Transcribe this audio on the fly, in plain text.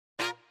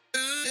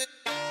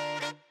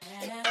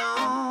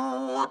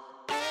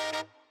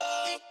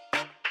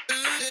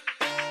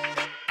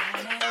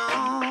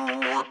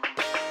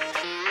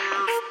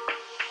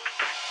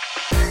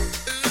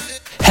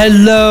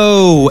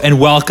Hello, and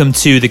welcome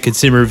to the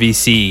Consumer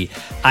VC.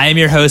 I am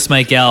your host,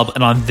 Mike Gelb,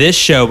 and on this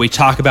show, we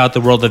talk about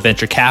the world of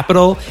venture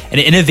capital and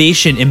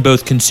innovation in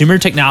both consumer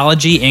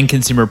technology and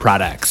consumer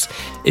products.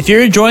 If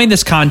you're enjoying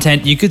this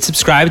content, you could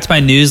subscribe to my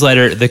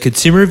newsletter,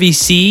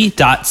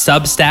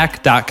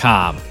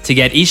 theconsumervc.substack.com, to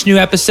get each new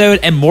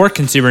episode and more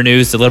consumer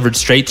news delivered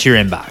straight to your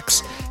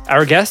inbox.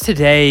 Our guest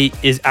today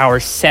is our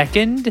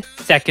second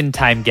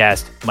time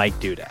guest, Mike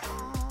Duda.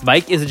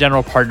 Mike is a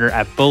general partner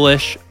at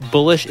Bullish.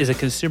 Bullish is a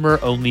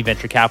consumer-only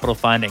venture capital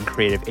fund and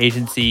creative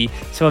agency.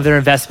 Some of their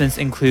investments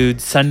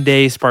include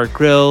Sunday, Spark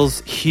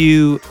Grills,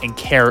 Hue, and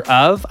Care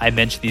Of. I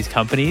mention these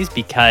companies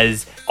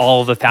because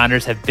all of the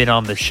founders have been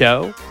on the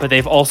show, but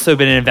they've also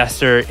been an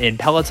investor in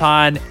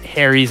Peloton,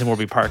 Harry's, and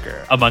Warby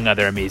Parker, among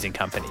other amazing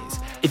companies.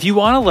 If you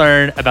want to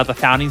learn about the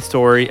founding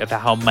story of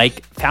how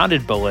Mike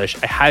founded Bullish,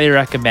 I highly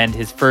recommend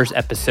his first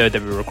episode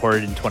that we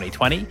recorded in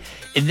 2020.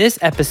 In this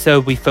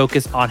episode, we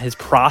focus on his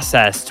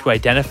process to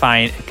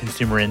identifying a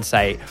consumer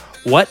insight,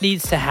 what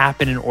needs to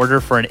happen in order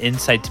for an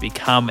insight to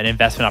become an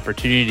investment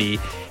opportunity,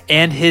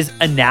 and his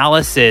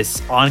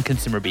analysis on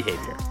consumer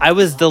behavior. I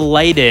was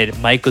delighted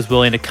Mike was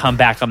willing to come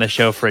back on the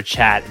show for a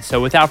chat. And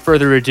so without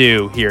further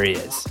ado, here he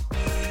is.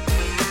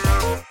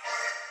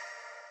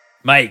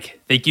 Mike,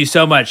 thank you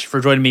so much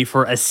for joining me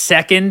for a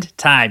second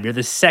time. You're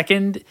the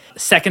second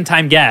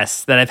time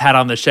guest that I've had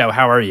on the show.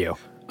 How are you?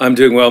 I'm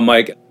doing well,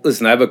 Mike.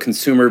 Listen, I have a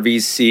consumer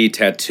VC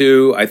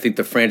tattoo. I think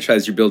the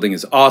franchise you're building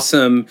is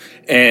awesome.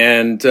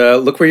 And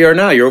look where you are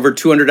now. You're over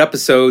 200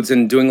 episodes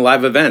and doing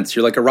live events.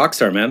 You're like a rock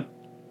star, man.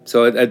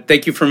 So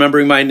thank you for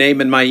remembering my name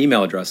and my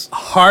email address.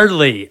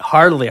 Hardly.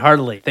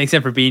 Thanks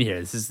again for being here.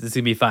 This is going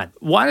to be fun.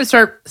 Want to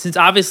start, since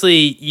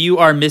obviously you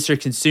are Mr.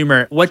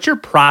 Consumer, what's your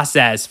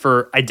process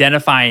for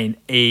identifying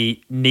a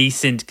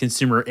nascent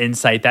consumer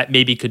insight that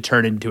maybe could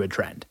turn into a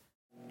trend?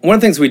 One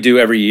of the things we do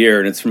every year,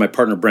 and it's from my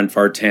partner Brent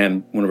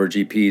Vartan, one of our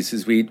GPs,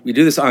 is we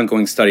do this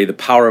ongoing study, the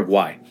power of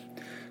why.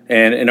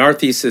 And our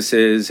thesis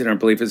is, and our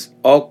belief is,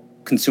 all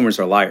consumers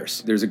are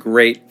liars. There's a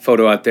great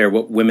photo out there,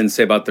 what women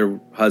say about their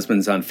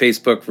husbands on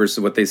Facebook versus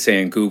what they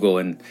say in Google.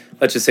 And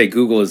let's just say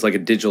Google is like a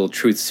digital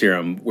truth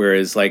serum,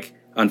 whereas like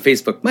on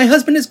Facebook, my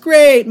husband is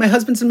great, my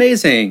husband's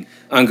amazing.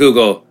 On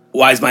Google,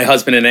 why is my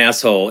husband an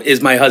asshole?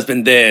 Is my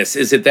husband this?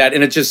 Is it that?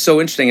 And it's just so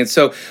interesting. And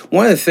so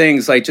one of the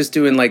things, like just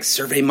doing like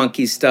Survey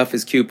Monkey stuff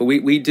is cute, but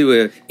we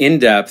do a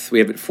in-depth, we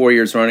have it 4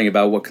 years running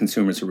about what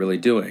consumers are really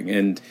doing.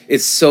 And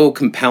it's so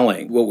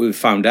compelling what we've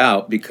found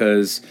out,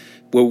 because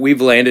what we've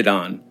landed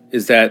on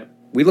is that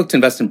we look to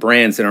invest in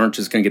brands that aren't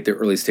just going to get the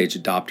early stage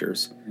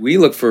adopters. We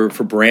look for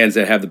brands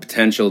that have the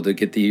potential to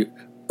get the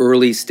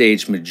early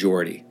stage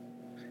majority.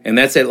 And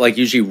that's at like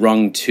usually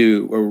rung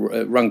 2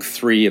 or rung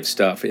 3 of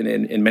stuff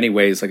in many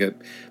ways, like a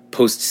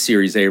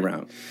post-Series A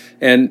round.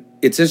 And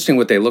it's interesting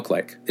what they look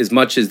like. As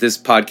much as this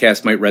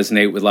podcast might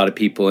resonate with a lot of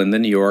people in the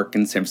New York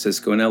and San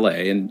Francisco and LA,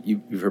 and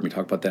you've heard me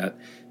talk about that,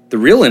 the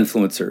real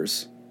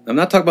influencers, I'm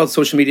not talking about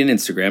social media and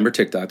Instagram or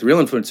TikTok. The real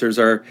influencers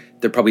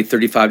they're probably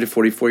 35 to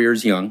 44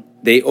 years young.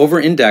 They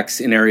over-index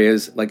in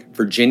areas like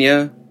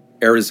Virginia,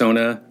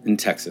 Arizona, and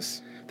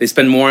Texas. They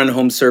spend more on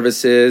home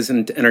services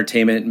and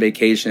entertainment and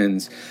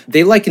vacations.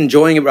 They like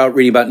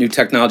reading about new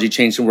technology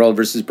changing the world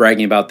versus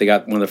bragging about they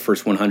got one of the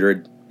first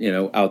 100,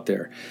 out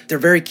there. They're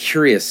very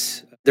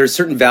curious. There's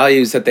certain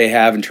values that they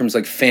have in terms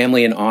of like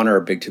family and honor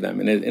are big to them.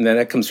 And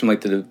that comes from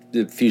like the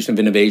fusion of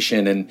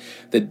innovation and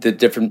the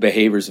different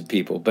behaviors of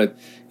people. But,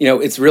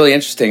 it's really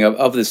interesting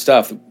of this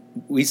stuff.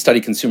 We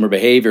study consumer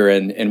behavior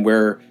and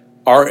where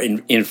our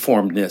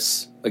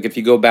informedness, like if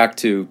you go back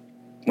to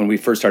when we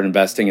first started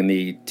investing in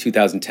the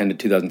 2010 to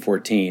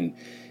 2014,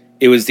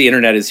 it was the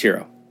internet is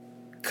hero.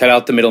 Cut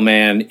out the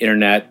middleman,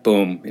 internet,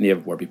 boom. And you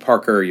have Warby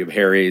Parker, you have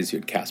Harry's, you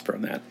had Casper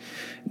on that.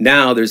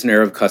 Now there's an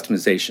era of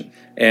customization.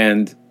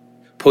 And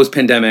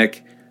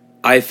post-pandemic,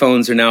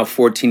 iPhones are now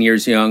 14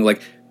 years young.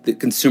 Like the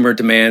consumer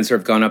demands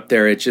have gone up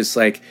there. It's just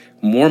like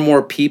more and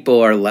more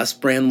people are less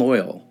brand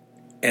loyal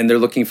and they're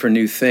looking for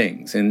new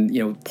things. And,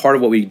 part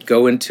of what we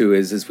go into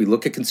is we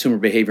look at consumer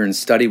behavior and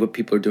study what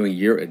people are doing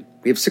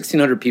we have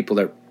 1,600 people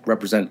that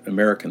represent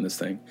America in this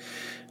thing.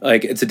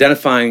 Like it's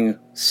identifying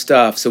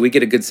stuff. So we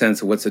get a good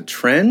sense of what's a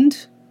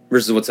trend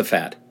versus what's a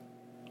fad.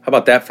 How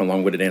about that for a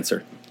long-winded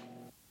answer?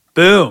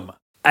 Boom.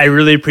 I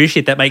really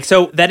appreciate that, Mike.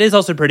 So that is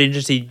also pretty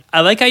interesting.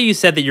 I like how you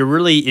said that you're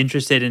really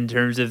interested in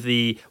terms of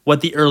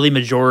what the early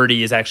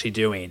majority is actually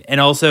doing, and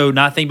also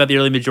not think about the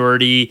early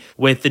majority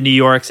with the New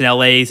Yorks and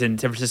LAs and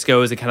San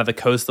Francisco's and kind of the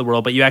coast of the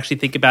world, but you actually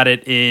think about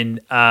it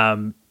in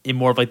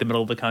more of like the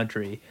middle of the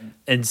country.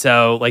 And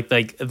so like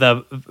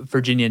the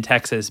Virginia and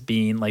Texas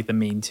being like the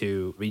main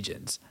 2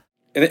 regions.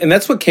 And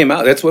that's what came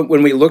out. That's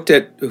when we looked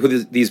at who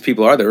these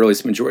people are, the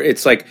earliest majority.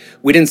 It's like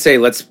we didn't say,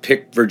 let's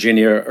pick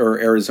Virginia or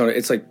Arizona.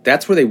 It's like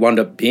that's where they wound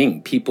up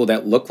being, people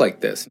that look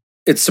like this.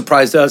 It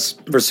surprised us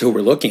versus who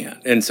we're looking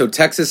at. And so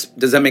Texas,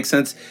 does that make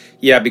sense?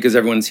 Yeah, because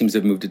everyone seems to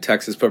have moved to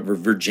Texas. But for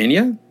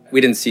Virginia, we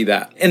didn't see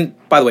that. And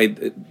by the way,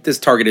 this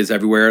target is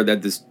everywhere,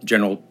 that this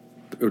general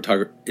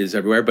target is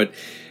everywhere. But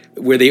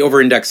where they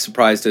over-index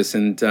surprised us.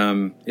 And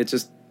it's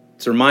just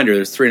It's a reminder,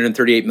 there's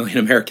 338 million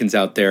Americans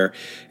out there,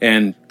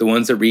 and the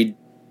ones that read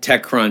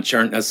TechCrunch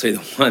aren't necessarily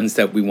the ones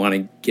that we want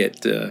to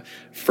get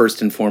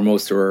first and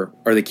foremost or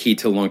are the key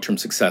to long-term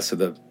success of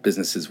the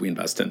businesses we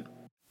invest in.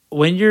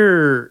 When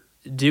you're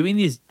doing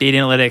these data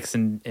analytics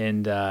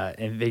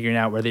and figuring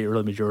out where the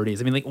early majority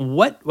is, I mean, like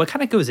what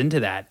kind of goes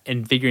into that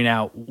and figuring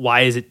out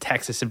why is it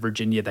Texas and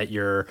Virginia that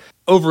you're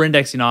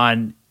over-indexing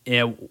on,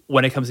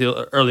 when it comes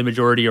to early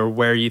majority, or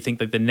where you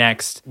think like the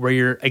next, where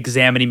you're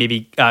examining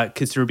maybe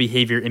consumer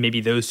behavior in maybe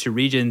those two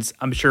regions,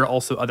 I'm sure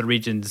also other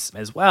regions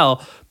as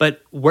well,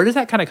 but where does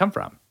that kind of come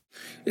from?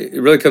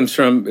 It really comes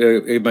from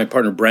my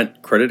partner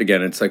Brent. Credit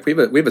again. It's like we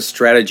have a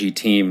strategy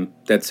team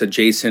that's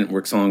adjacent,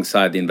 works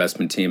alongside the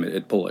investment team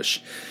at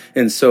Bullish.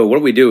 And so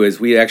what we do is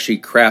we actually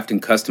craft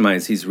and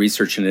customize these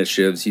research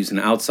initiatives, use an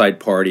outside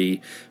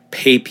party,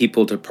 pay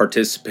people to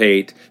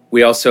participate.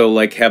 We also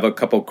like have a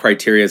couple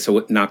criteria so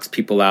it knocks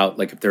people out.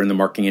 Like if they're in the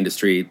marketing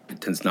industry, it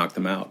tends to knock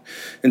them out.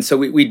 And so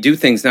we do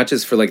things not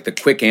just for like the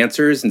quick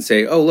answers and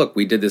say, oh, look,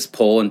 we did this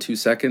poll in 2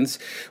 seconds.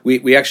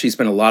 We actually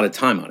spend a lot of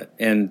time on it.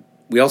 And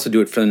we also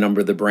do it for the number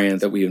of the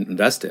brands that we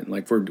invest in.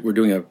 Like we're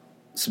doing a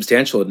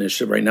substantial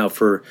initiative right now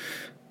for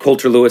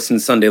Coulter Lewis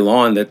and Sunday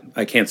Lawn that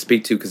I can't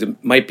speak to because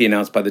it might be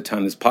announced by the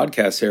time this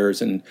podcast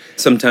airs and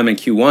sometime in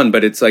Q1.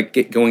 But it's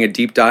like going a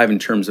deep dive in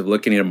terms of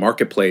looking at a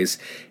marketplace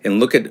and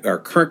look at our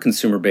current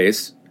consumer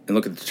base and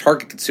look at the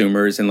target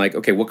consumers and like,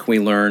 okay, what can we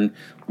learn?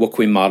 What can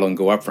we model and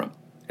go up from?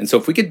 And so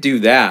if we could do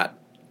that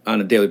on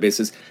a daily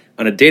basis,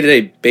 on a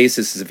day-to-day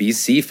basis as a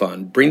VC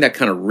fund, bring that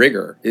kind of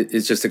rigor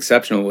is just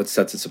exceptional. What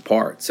sets us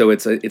apart. So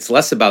it's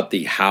less about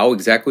the how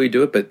exactly we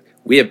do it, but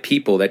we have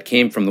people that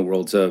came from the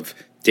worlds of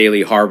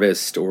Daily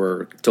Harvest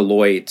or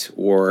Deloitte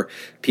or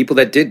people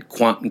that did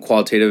quant and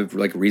qualitative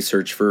like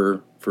research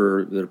for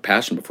their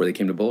passion before they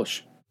came to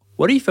Bullish.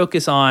 What do you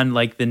focus on,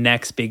 like the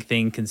next big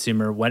thing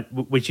consumer,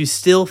 which you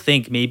still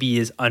think maybe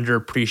is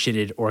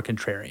underappreciated or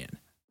contrarian?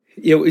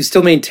 You know, we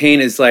still maintain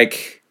is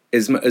like,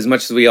 as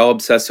much as we all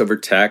obsess over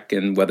tech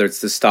and whether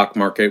it's the stock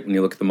market, when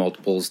you look at the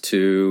multiples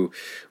to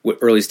what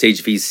early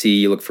stage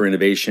VC, you look for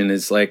innovation,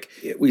 is like,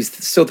 we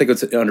still think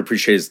what's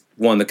underappreciated is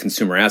one, the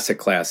consumer asset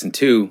class, and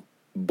two,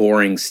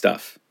 boring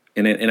stuff.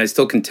 And I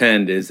still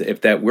contend is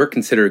if that we're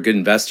considered a good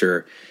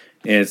investor,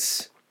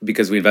 it's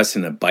because we invest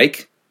in a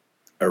bike,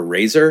 a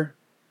razor,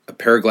 a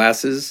pair of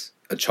glasses,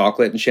 a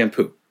chocolate, and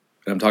shampoo.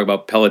 And I'm talking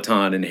about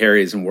Peloton and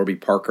Harry's and Warby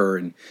Parker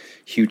and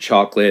Hue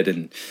Chocolate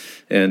and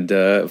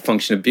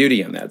Function of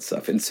Beauty and that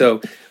stuff. And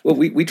so what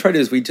we try to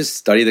do is we just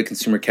study the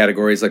consumer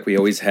categories like we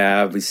always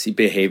have. We see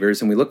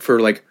behaviors and we look for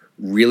like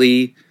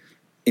really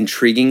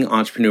intriguing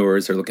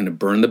entrepreneurs that are looking to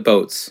burn the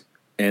boats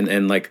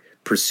and like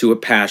pursue a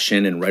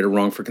passion and right or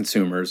wrong for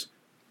consumers,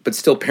 but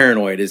still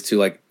paranoid as to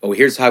like, oh,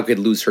 here's how we could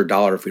lose her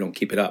dollar if we don't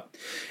keep it up.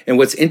 And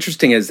what's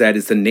interesting is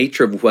the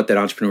nature of what that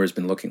entrepreneur has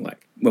been looking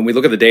like. When we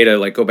look at the data,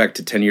 like go back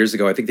to 10 years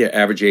ago, I think the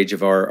average age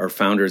of our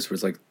founders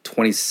was like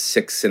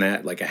 26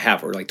 and like a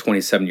half, or like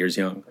 27 years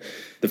young.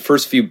 The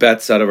first few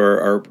bets out of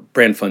our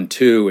brand fund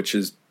 2, which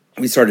is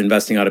we started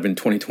investing out of in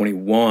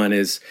 2021,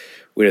 is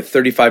we had a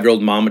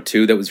 35-year-old mama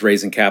too that was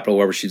raising capital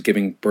wherever she's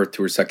giving birth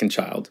to her second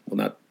child. Well,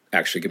 not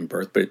actually giving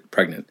birth, but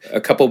pregnant.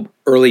 A couple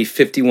early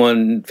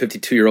 51,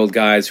 52-year-old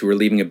guys who were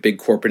leaving a big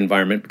corporate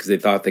environment because they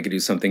thought they could do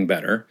something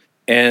better.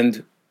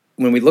 And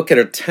when we look at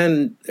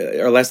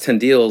our last 10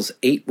 deals,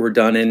 8 were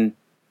done in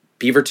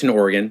Beaverton,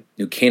 Oregon,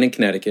 New Canaan,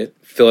 Connecticut,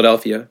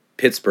 Philadelphia,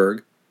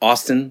 Pittsburgh,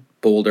 Austin,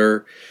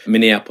 Boulder,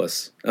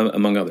 Minneapolis,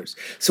 among others.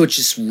 So it's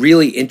just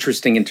really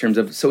interesting in terms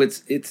of, so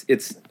it's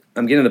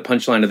I'm getting the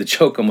punchline of the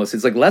joke almost.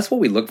 It's like less what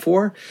we look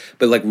for,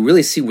 but like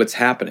really see what's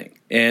happening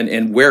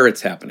and where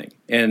it's happening.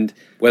 And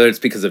whether it's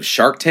because of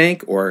Shark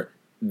Tank or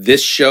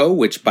this show,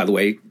 which by the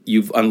way,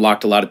 you've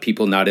unlocked a lot of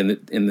people not in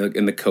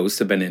the coast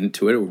have been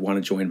into it or want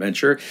to join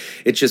venture.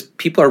 It's just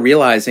people are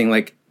realizing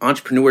like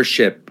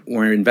entrepreneurship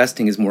or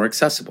investing is more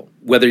accessible,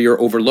 whether you're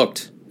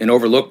overlooked. And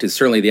overlooked is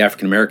certainly the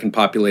African-American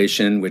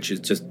population, which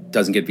is just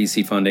doesn't get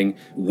VC funding.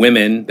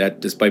 Women, that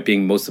despite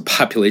being most of the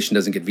population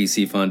doesn't get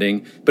VC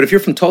funding. But if you're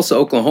from Tulsa,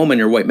 Oklahoma, and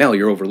you're white male,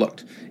 you're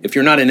overlooked. If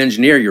you're not an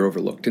engineer, you're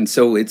overlooked. And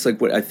so it's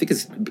like what I think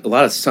is a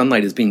lot of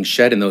sunlight is being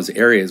shed in those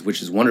areas,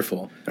 which is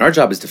wonderful. And our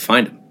job is to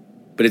find them.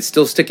 But it's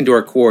still sticking to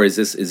our core. Is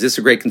this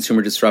a great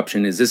consumer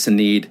disruption? Is this a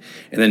need?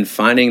 And then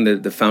finding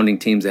the founding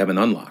teams that have an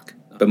unlock.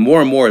 But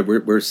more and more,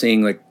 we're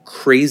seeing like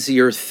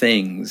crazier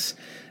things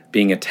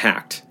being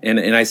attacked. And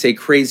I say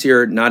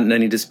crazier, not in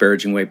any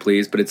disparaging way,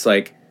 please, but it's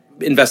like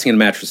investing in a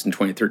mattress in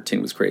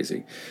 2013 was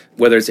crazy.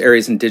 Whether it's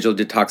areas in digital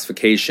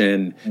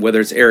detoxification, whether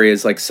it's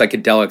areas like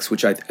psychedelics,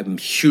 which I'm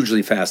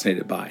hugely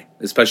fascinated by,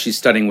 especially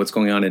studying what's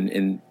going on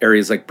in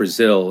areas like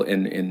Brazil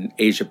and in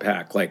Asia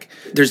Pac. Like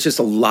there's just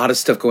a lot of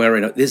stuff going on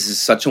right now. This is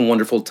such a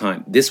wonderful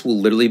time. This will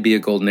literally be a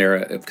golden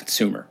era of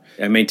consumer.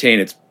 I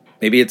maintain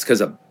maybe it's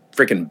because of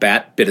freaking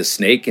bat bit a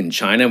snake in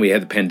China. We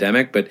had the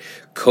pandemic, but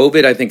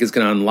COVID, I think, is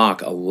going to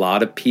unlock a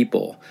lot of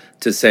people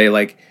to say,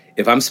 like,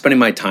 if I'm spending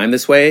my time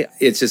this way,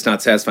 it's just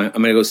not satisfying.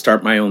 I'm going to go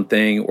start my own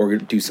thing or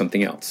do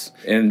something else.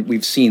 And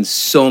we've seen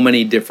so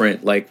many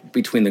different, like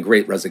between the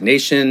Great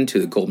Resignation to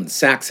the Goldman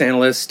Sachs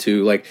analysts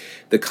to like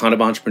the kind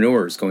of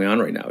entrepreneurs going on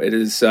right now. It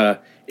is,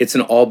 it's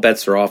an all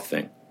bets are off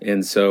thing.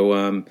 And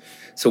so,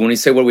 so when we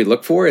say what do we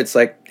look for, it's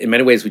like in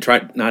many ways we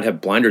try not to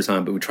have blinders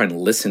on, but we try to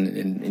listen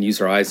and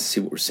use our eyes to see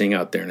what we're seeing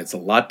out there. And it's a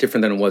lot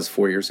different than it was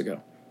 4 years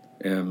ago,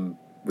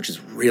 which is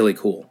really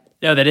cool.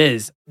 No, that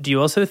is. Do you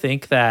also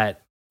think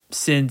that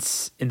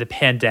since in the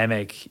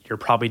pandemic, you're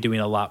probably doing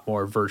a lot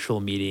more virtual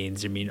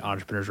meetings, you meet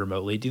entrepreneurs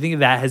remotely. Do you think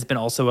that has been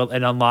also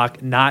an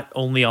unlock, not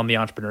only on the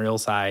entrepreneurial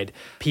side,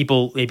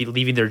 people maybe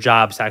leaving their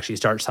jobs to actually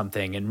start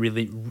something and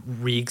really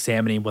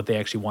re-examining what they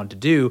actually want to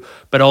do,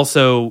 but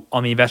also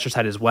on the investor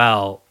side as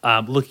well,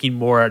 looking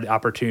more at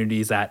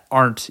opportunities that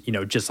aren't,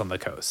 just on the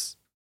coast?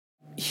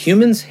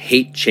 Humans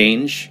hate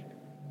change,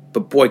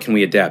 but boy, can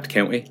we adapt,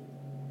 can't we?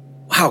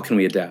 How can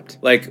we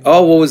adapt? Like,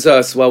 oh, what was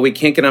us? Well, we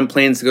can't get on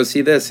planes to go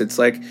see this. It's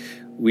like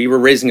we were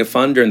raising a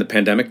fund during the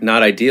pandemic,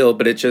 not ideal,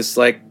 but it just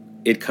like,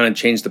 it kind of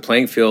changed the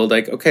playing field.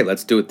 Like, okay,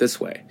 let's do it this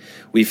way.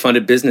 We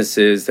funded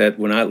businesses that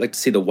when I like to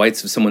see the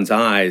whites of someone's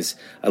eyes,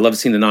 I love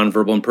seeing the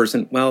nonverbal in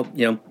person. Well,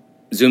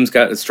 Zoom's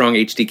got a strong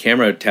HD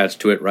camera attached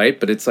to it, right?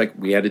 But it's like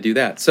we had to do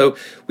that. So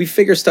we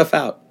figure stuff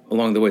out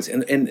along the ways.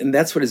 And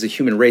that's what as a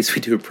human race,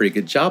 we do a pretty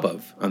good job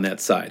of on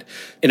that side.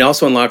 It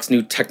also unlocks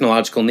new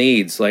technological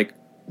needs like,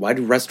 why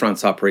do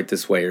restaurants operate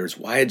this way? Or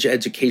why is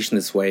education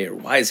this way? Or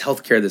why is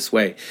healthcare this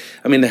way?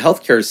 I mean, the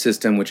healthcare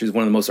system, which is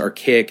one of the most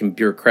archaic and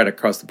bureaucratic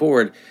across the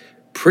board,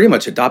 pretty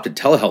much adopted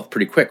telehealth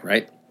pretty quick,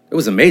 right? It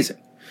was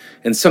amazing.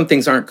 And some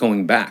things aren't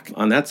going back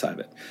on that side of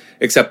it.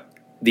 Except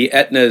the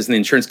Aetnas and the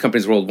insurance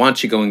companies world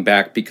want you going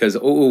back because,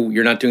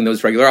 you're not doing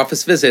those regular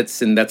office visits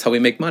and that's how we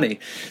make money.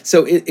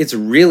 So it's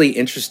really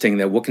interesting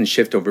that what can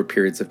shift over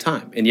periods of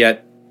time. And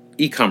yet,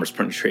 e-commerce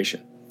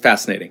penetration,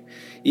 fascinating.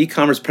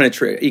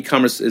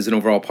 E-commerce is an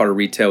overall part of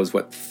retail is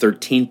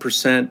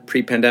 13%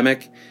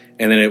 pre-pandemic,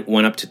 and then it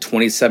went up to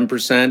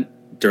 27%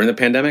 during the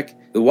pandemic.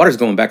 The water's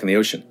going back in the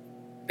ocean.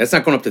 That's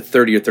not going up to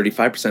 30 or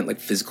 35%. Like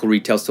physical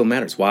retail still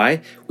matters.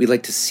 Why? We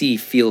like to see,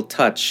 feel,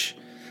 touch.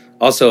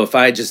 Also, if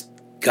I just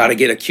got to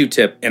get a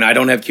Q-tip and I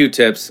don't have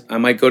Q-tips, I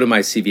might go to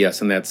my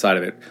CVS on that side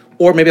of it.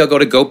 Or maybe I'll go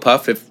to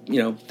GoPuff if,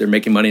 they're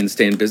making money and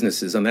stay in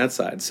businesses on that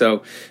side.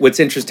 So what's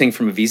interesting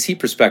from a VC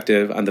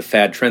perspective on the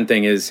fad trend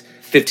thing is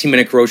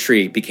 15-minute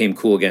grocery became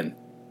cool again.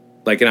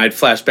 And I had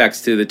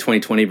flashbacks to the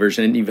 2020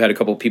 version, and you've had a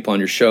couple of people on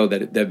your show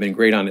that have been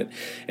great on it.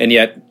 And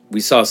yet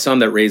we saw some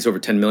that raised over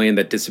 10 million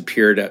that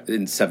disappeared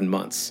in 7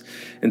 months.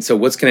 And so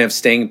what's going to have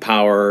staying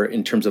power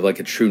in terms of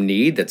like a true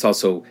need that's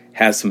also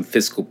has some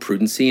fiscal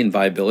prudency and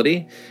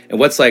viability? And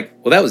what's like,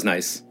 well, that was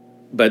nice.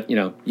 But,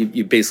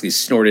 you basically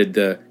snorted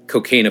the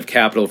cocaine of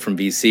capital from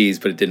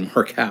VCs, but it didn't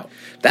work out.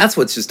 That's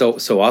what's just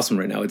so awesome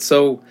right now.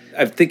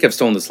 I think I've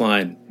stolen this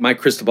line. My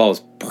crystal ball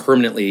is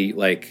permanently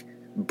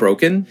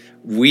broken.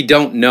 We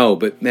don't know,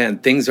 but man,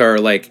 things are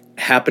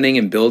happening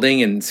and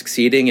building and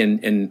succeeding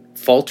and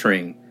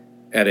faltering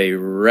at a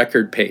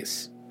record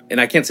pace.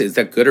 And I can't say, is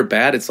that good or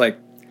bad? It's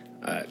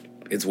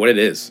it's what it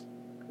is.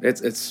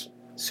 It's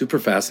super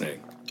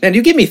fascinating. And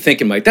you get me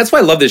thinking, Mike. That's why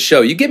I love this show.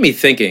 You get me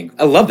thinking.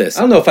 I love this.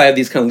 I don't know if I have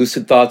these kind of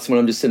lucid thoughts when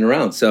I'm just sitting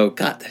around. So,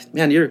 God,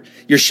 man, your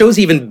show's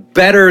even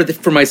better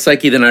for my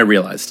psyche than I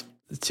realized.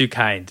 Too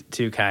kind.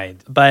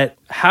 But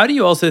how do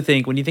you also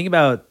think, when you think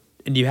about,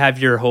 and you have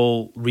your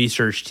whole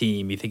research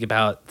team, you think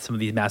about some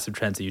of these massive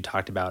trends that you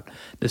talked about,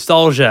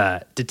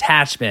 nostalgia,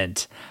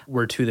 detachment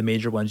were two of the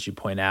major ones you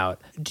point out.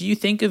 Do you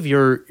think of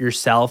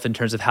yourself in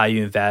terms of how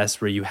you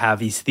invest, where you have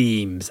these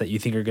themes that you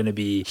think are going to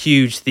be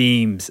huge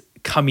themes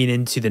coming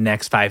into the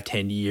next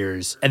 5-10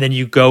 years, and then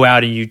you go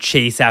out and you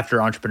chase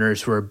after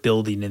entrepreneurs who are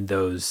building in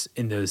those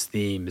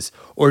themes?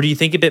 Or do you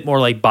think a bit more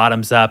like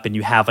bottoms up and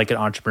you have an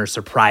entrepreneur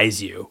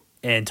surprise you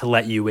and to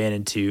let you in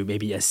into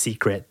maybe a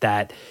secret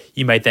that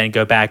you might then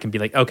go back and be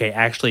like, okay,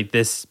 actually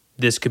this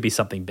could be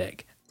something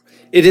big?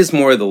 It is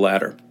more of the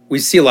latter. We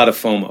see a lot of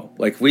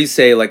FOMO. We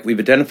say, we've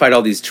identified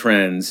all these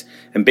trends,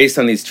 and based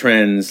on these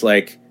trends,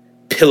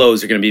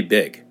 pillows are going to be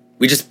big.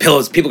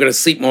 Pillows, people are going to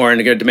sleep more and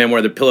they're going to demand more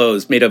of their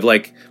pillows made of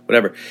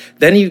whatever.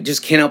 Then you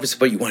just can't help yourself,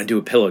 but you want to do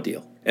a pillow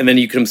deal. And then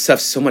you can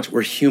obsess so much.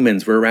 We're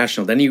humans, we're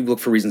irrational. Then you look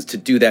for reasons to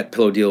do that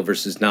pillow deal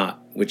versus not,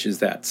 which is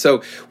that.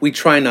 So we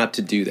try not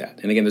to do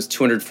that. And again, there's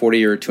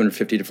 240 or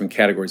 250 different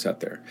categories out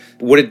there.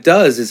 But what it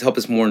does is help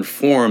us more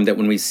informed that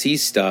when we see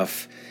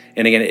stuff,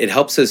 and again, it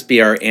helps us be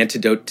our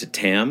antidote to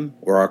TAM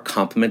or our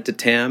complement to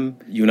TAM.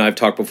 You and I have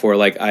talked before,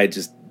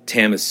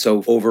 TAM is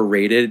so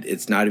overrated.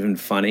 It's not even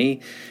funny.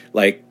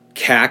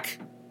 CAC,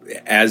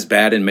 as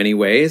bad in many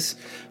ways.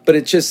 But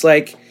it's just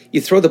you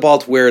throw the ball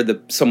to where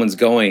someone's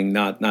going,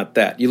 not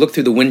that. You look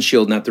through the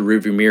windshield, not the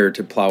rearview mirror,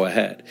 to plow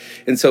ahead.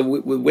 And so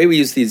the way we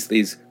use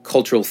these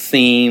cultural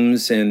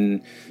themes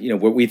and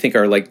what we think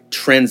are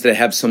trends that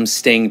have some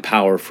staying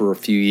power for a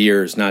few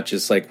years, not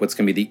just what's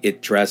going to be the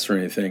it dress or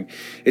anything.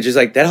 It's just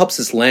that helps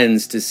us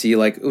lens to see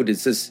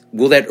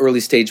will that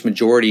early stage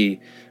majority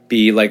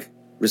be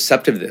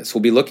receptive to this?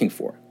 We'll be looking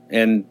for.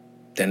 And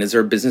then is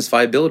there a business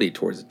viability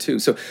towards it too?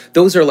 So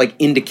those are like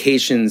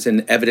indications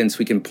and evidence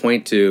we can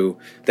point to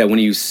that when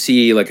you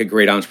see like a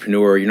great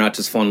entrepreneur, you're not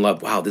just falling in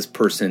love. Wow, this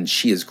person,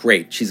 she is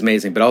great. She's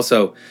amazing. But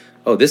also,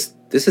 oh, this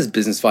is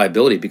business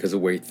viability because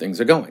of where things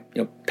are going.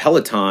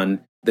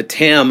 Peloton, the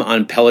TAM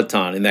on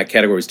Peloton in that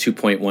category is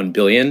 2.1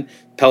 billion.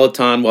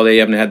 Peloton, while they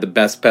haven't had the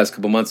best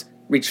couple months,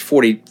 reached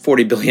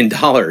 $40 billion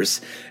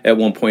at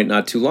one point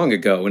not too long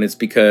ago. And it's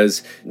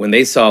because when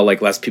they saw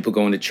like less people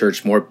going to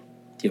church, more,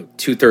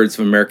 2/3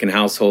 of American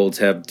households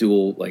have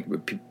dual, like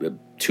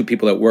two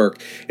people at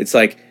work. It's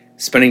like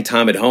spending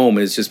time at home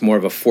is just more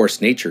of a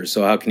forced nature.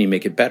 So how can you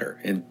make it better?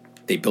 And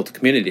they built a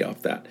community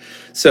off that.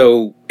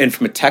 So, and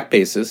from a tech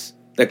basis,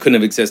 that couldn't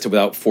have existed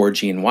without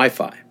 4G and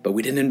Wi-Fi. But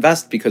we didn't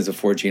invest because of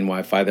 4G and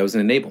Wi-Fi. That was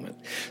an enablement.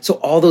 So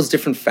all those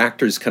different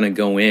factors kind of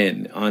go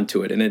in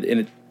onto it. And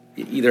it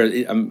either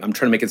I'm trying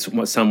to make it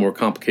sound more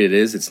complicated.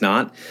 It's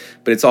not,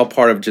 but it's all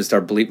part of just our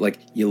belief. Like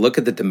you look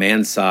at the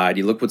demand side,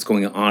 you look what's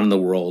going on in the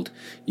world,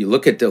 you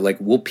look at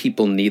will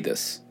people need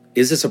this?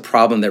 Is this a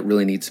problem that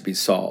really needs to be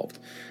solved?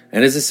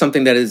 And is this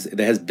something that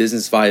has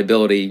business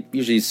viability,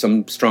 usually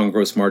some strong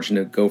gross margin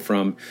to go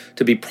from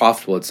to be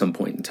profitable at some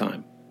point in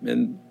time?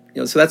 And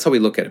so that's how we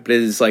look at it. But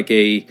it is like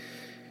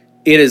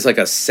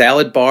a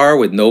salad bar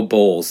with no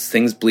bowls.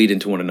 Things bleed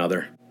into one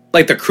another.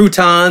 Like the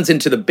croutons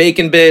into the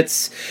bacon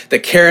bits, the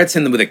carrots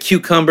with the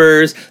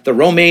cucumbers, the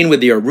romaine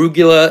with the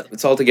arugula.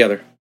 It's all together.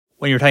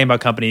 When you're talking about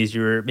companies,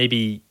 you're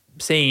maybe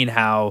saying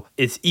how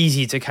it's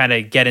easy to kind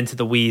of get into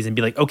the weeds and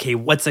be like, okay,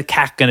 what's a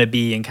CAC going to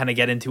be? And kind of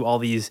get into all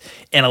these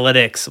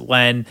analytics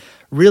when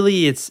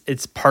really it's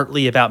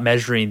partly about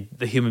measuring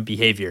the human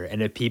behavior.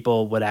 And if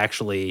people would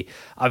actually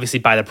obviously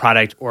buy the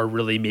product or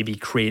really maybe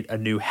create a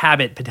new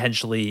habit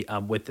potentially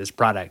with this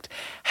product.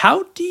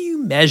 How do you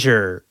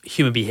measure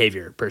human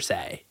behavior per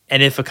se?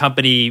 And if a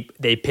company,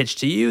 they pitch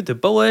to you, the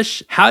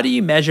Bullish, how do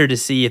you measure to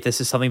see if this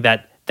is something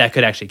that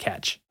could actually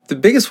catch? The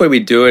biggest way we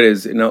do it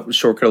is,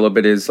 shortcut a little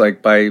bit, is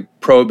like by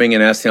probing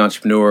and asking the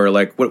entrepreneur,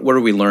 like, what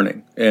are we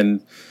learning?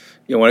 And,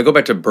 when I go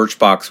back to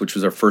Birchbox, which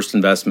was our first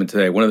investment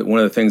today, one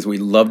of the things we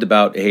loved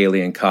about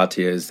Haley and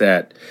Katya is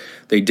that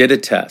they did a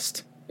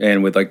test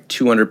and with like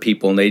 200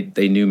 people, and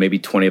they knew maybe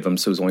 20 of them,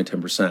 so it was only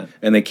 10%.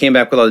 And they came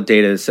back with all the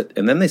data,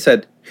 and then they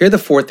said, here are the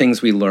 4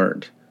 things we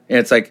learned. And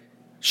it's like,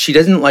 she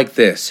doesn't like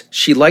this,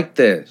 she liked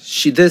this,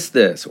 she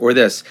this, or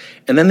this.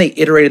 And then they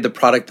iterated the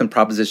product and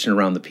proposition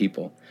around the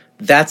people.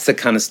 That's the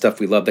kind of stuff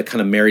we love that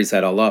kind of marries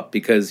that all up.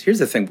 Because here's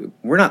the thing,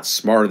 we're not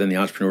smarter than the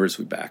entrepreneurs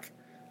we back.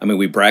 I mean,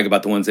 we brag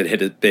about the ones that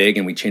hit it big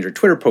and we change our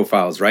Twitter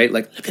profiles, right?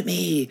 Like, look at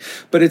me.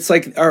 But it's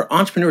like our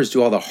entrepreneurs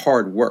do all the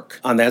hard work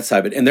on that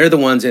side of it. And they're the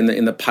ones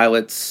in the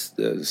pilot's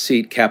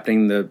seat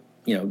captaining the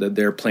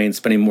airplane,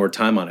 spending more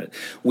time on it.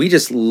 We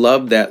just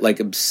love that like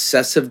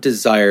obsessive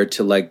desire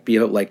to like be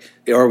like,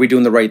 are we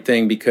doing the right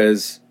thing?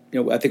 Because,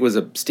 I think it was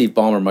a Steve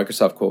Ballmer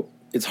Microsoft quote.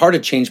 It's hard to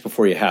change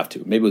before you have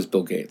to. Maybe it was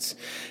Bill Gates.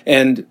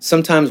 And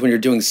sometimes when you're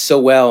doing so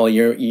well,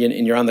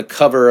 you're on the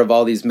cover of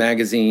all these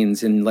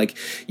magazines and like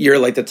you're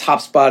like the top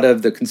spot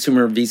of the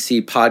consumer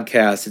VC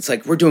podcast. It's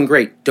like, we're doing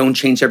great. Don't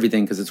change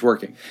everything because it's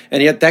working.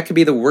 And yet that could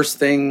be the worst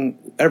thing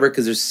ever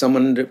because there's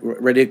someone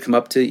ready to come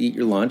up to eat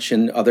your lunch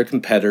and other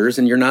competitors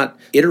and you're not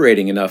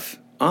iterating enough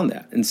on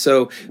that. And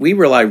so we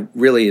rely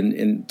really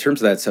in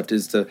terms of that stuff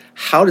is to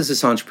how does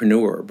this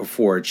entrepreneur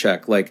before a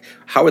check, like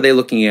how are they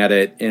looking at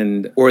it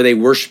or are they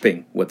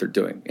worshiping what they're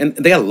doing? And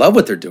they gotta love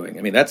what they're doing.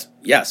 I mean, that's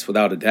yes,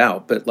 without a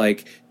doubt. But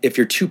like if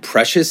you're too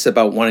precious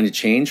about wanting to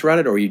change around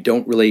it or you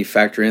don't really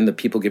factor in the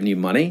people giving you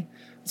money,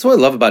 that's what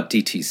I love about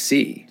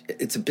DTC.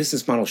 It's a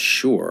business model,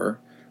 sure.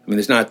 I mean,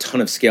 there's not a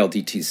ton of scale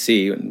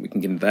DTC and we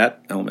can get into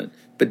that element.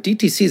 But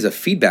DTC is a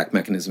feedback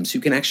mechanism so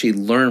you can actually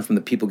learn from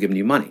the people giving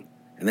you money.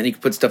 And then you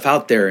can put stuff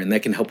out there and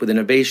that can help with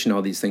innovation,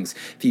 all these things.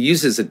 If you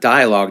use it as a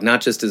dialogue,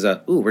 not just as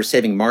we're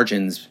saving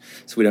margins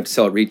so we don't have to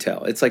sell at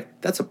retail. It's like,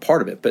 that's a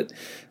part of it. But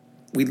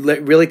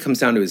really comes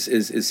down to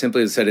is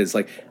simply as I said, is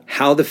like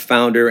how the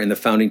founder and the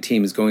founding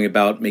team is going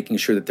about making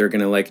sure that they're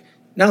going to like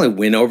not only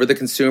win over the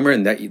consumer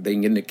and that they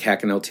can get into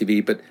CAC and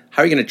LTV, but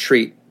how are you going to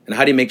treat and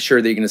how do you make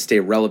sure that you're going to stay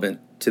relevant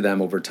to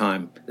them over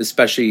time,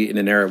 especially in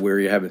an era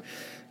where you have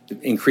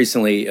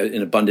increasingly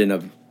an abundance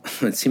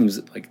of, it seems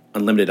like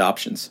unlimited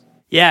options.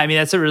 Yeah, I mean,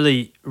 that's a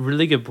really,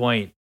 really good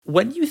point.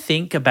 When you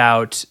think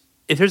about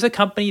if there's a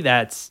company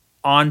that's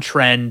on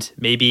trend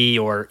maybe,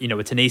 or,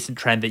 it's a nascent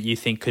trend that you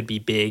think could be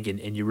big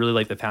and you really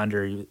like the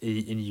founder and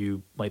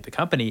you like the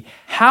company,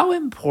 how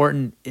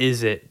important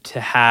is it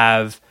to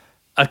have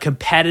a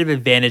competitive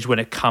advantage when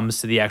it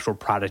comes to the actual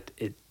product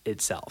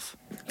itself?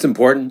 It's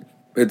important.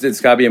 It's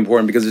got to be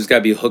important because there's got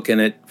to be a hook in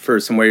it for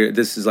somewhere.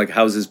 This is like,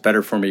 how is this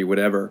better for me,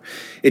 whatever.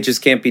 It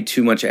just can't be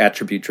too much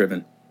attribute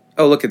driven.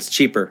 Oh, look, it's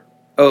cheaper.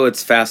 Oh,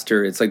 it's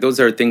faster. It's like those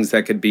are things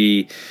that could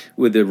be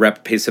with the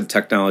rapid pace of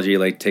technology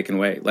like taken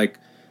away. Like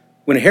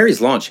when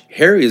Harry's launched,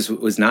 Harry's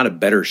was not a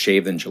better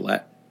shave than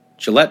Gillette.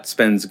 Gillette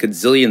spends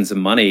gazillions of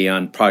money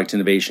on product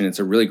innovation. It's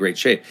a really great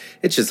shave.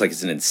 It's just like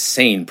it's an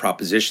insane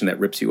proposition that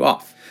rips you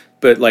off.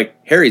 But like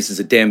Harry's is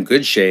a damn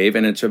good shave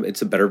and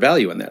it's a better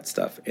value on that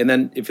stuff. And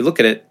then if you look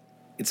at it,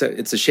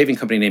 it's a shaving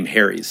company named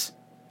Harry's.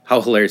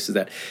 How hilarious is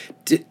that?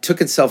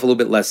 Took itself a little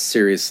bit less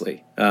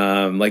seriously.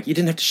 Like you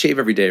didn't have to shave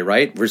every day,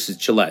 right? Versus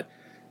Gillette.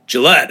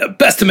 Gillette, the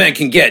best a man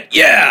can get.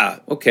 Yeah.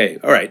 Okay.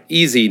 All right.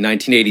 Easy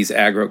 1980s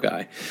aggro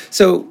guy.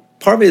 So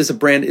part of it is a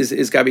brand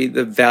is got to be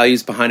the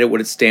values behind it, what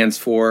it stands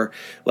for.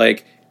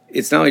 Like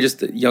it's not only just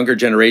the younger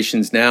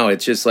generations now.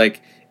 It's just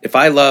like if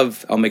I'll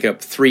make up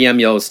 3M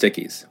yellow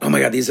stickies. Oh my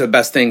God, these are the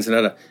best things.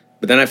 But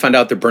then I find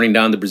out they're burning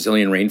down the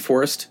Brazilian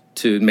rainforest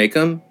to make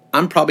them.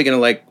 I'm probably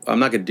going to I'm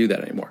not going to do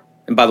that anymore.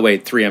 And by the way,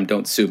 3M,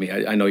 don't sue me.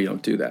 I know you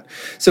don't do that.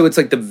 So it's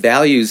like the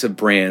values of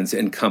brands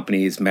and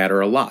companies matter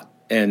a lot.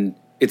 And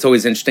it's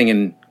always interesting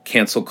in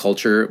cancel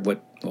culture,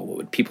 what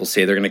would people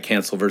say they're going to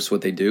cancel versus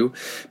what they do.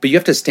 But you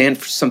have to stand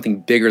for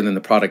something bigger than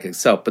the product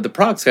itself. But the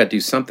product's got to do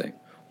something.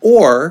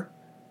 Or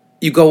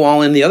you go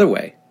all in the other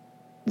way.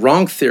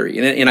 Wrong theory.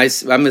 And I'm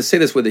going to say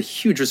this with a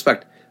huge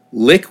respect.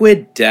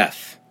 Liquid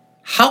death.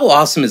 How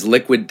awesome is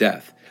liquid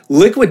death?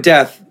 Liquid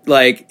death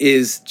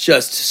is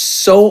just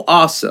so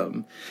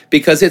awesome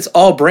because it's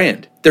all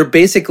brand. They're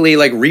basically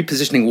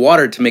repositioning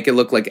water to make it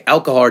look like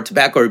alcohol or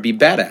tobacco or be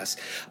badass.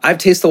 I've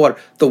tasted the water.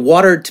 The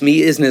water to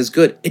me isn't as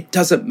good. It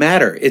doesn't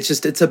matter.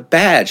 It's a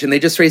badge, and they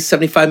just raised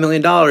 $75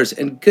 million.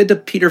 And good to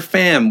Peter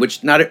Pham,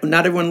 which not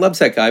everyone loves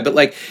that guy,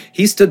 but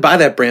he stood by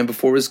that brand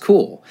before it was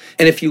cool.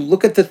 And if you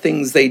look at the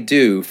things they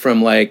do,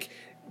 from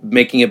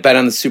making a bet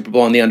on the Super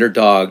Bowl on the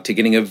underdog to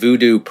getting a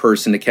voodoo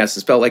person to cast a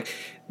spell,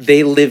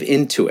 they live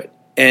into it.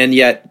 And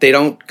yet they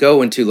don't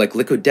go into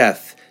liquid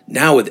death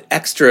now with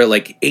extra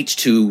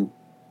H2O2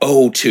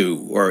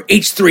 or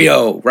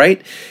H3O,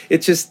 right?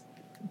 It's just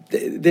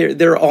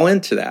they're all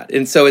into that.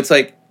 And so it's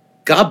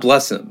God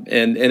bless them.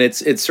 And it's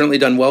certainly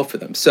done well for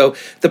them. So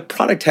the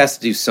product has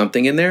to do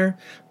something in there.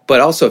 But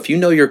also if you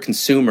know your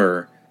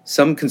consumer,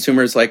 some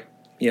consumers when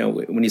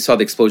you saw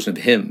the explosion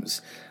of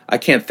Hims, I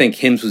can't think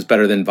Hims was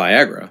better than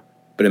Viagra,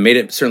 but it made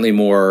it certainly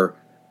more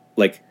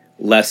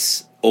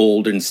less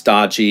old and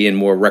stodgy and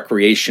more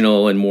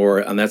recreational and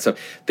more on that stuff.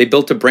 They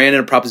built a brand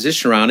and a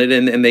proposition around it,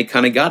 and they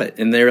kind of got it.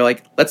 And they're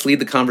let's lead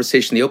the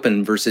conversation in the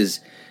open versus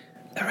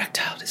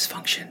erectile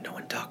dysfunction. No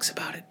one talks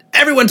about it.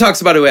 Everyone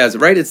talks about who has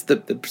it, right? It's the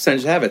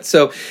percentage that have it.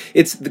 So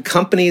it's the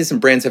companies and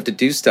brands have to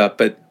do stuff,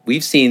 but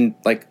we've seen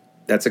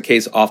that's a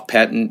case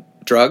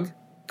off-patent drug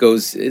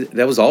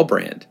that was all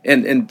brand.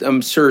 And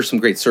I'm sure some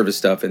great service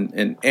stuff,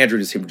 and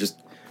Andrew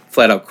just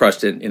flat out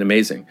crushed it and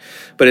amazing.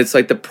 But it's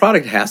the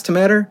product has to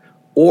matter.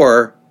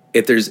 Or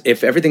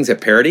if everything's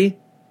at parity,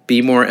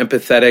 be more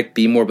empathetic,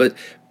 but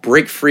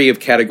break free of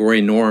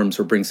category norms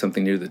or bring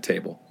something new to the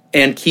table.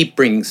 And keep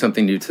bringing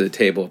something new to the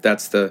table if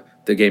that's the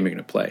game you're going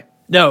to play.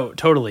 No,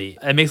 totally.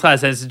 It makes a lot of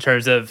sense in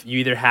terms of you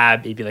either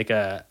have maybe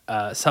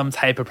some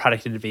type of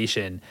product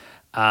innovation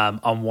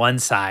on one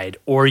side,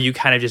 or you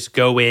kind of just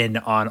go in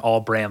on all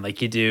brand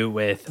like you do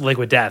with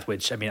Liquid Death,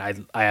 which I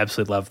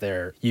absolutely love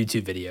their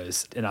YouTube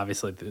videos, and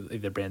obviously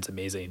their brand's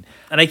amazing.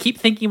 And I keep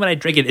thinking when I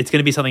drink it, it's going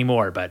to be something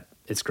more, but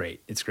it's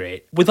great. It's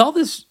great. With all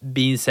this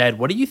being said,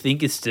 what do you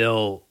think is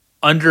still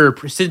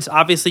since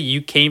obviously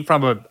you came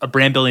from a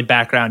brand building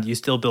background, you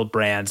still build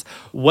brands.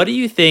 What do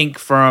you think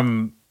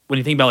when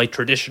you think about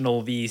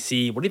traditional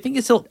VC, what do you think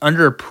is still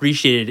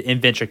underappreciated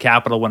in venture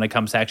capital when it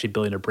comes to actually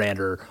building a brand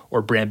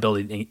or brand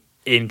building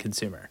in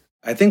consumer?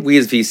 I think we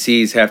as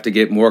VCs have to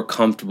get more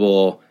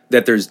comfortable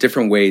that there's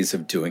different ways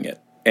of doing it.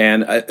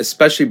 And I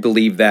especially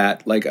believe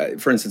that,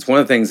 for instance, one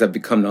of the things I've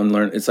become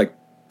unlearned, it's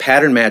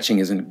pattern matching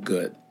isn't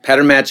good.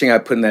 Pattern matching, I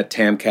put in that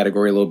TAM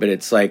category a little bit.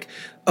 It's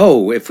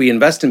if we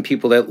invest in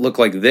people that look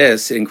like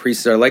this, it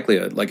increases our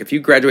likelihood. If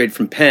you graduated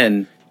from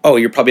Penn,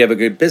 you probably have a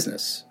good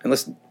business.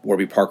 Unless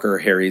Warby Parker,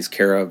 Harry's,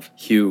 Care of,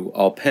 Hugh,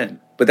 all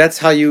Penn. But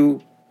that's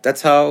one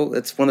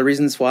of the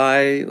reasons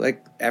why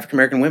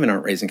African-American women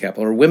aren't raising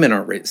capital or women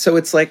aren't raising. So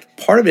it's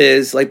part of it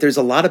is there's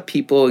a lot of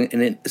people,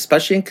 and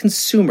especially in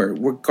consumer,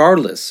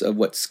 regardless of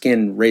what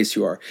skin race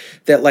you are,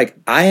 that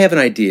I have an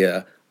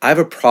idea, I have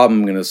a problem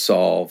I'm going to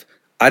solve.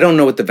 I don't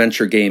know what the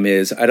venture game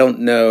is. I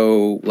don't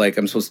know,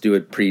 I'm supposed to do a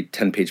pretty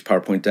 10-page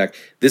PowerPoint deck.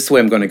 This is the way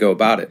I'm going to go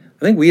about it. I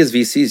think we as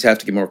VCs have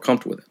to get more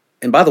comfortable with it.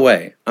 And by the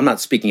way, I'm not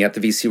speaking at the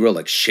VC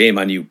world shame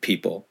on you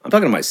people. I'm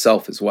talking to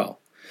myself as well.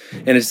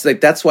 And it's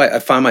that's why I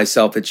find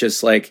myself, it's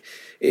just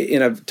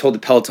and I've told the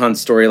Peloton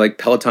story,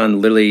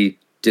 Peloton literally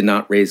did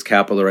not raise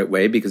capital the right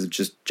way because of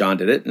just John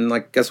did it. And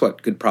guess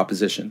what? Good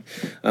proposition.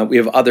 We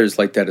have others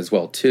like that as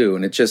well too.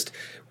 And it's just,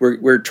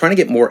 we're trying to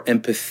get more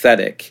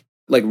empathetic,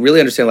 really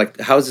understand,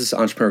 how is this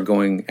entrepreneur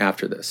going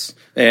after this?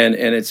 And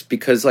it's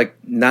because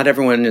not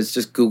everyone is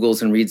just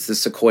Googles and reads the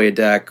Sequoia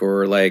deck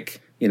or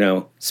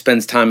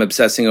spends time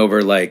obsessing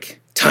over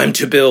time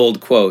to build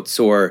quotes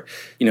or,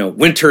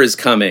 winter is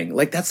coming.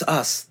 That's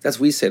us.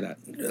 We say that.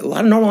 A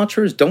lot of normal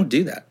entrepreneurs don't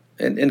do that.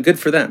 And good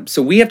for them.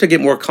 So we have to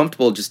get more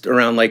comfortable just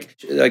around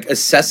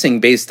assessing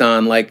based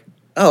on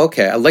oh,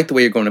 okay, I like the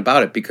way you're going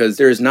about it, because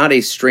there is not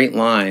a straight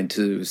line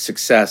to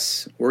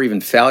success or even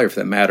failure for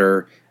that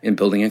matter in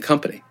building a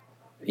company.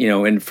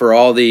 And for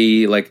all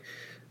the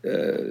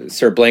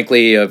Sarah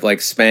Blankley of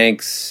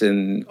Spanx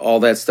and all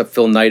that stuff,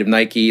 Phil Knight of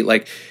Nike,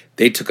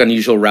 they took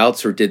unusual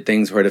routes or did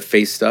things or had to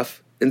face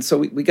stuff. And so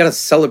we got to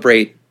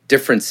celebrate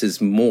differences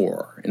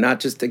more, and not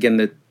just,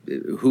 again,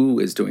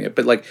 who is doing it,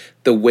 but like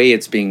the way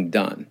it's being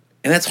done.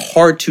 And that's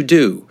hard to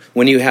do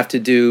when you have to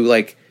do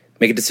like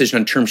make a decision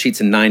on term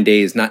sheets in 9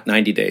 days, not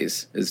 90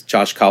 days, as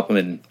Josh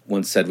Kaufman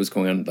once said was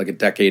going on like a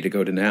decade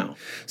ago to now.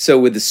 So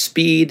with the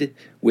speed,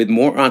 with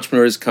more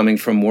entrepreneurs coming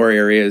from more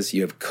areas,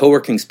 you have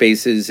co-working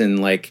spaces in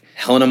like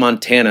Helena,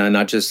 Montana,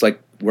 not just like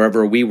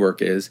wherever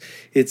WeWork is.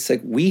 It's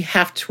like we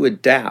have to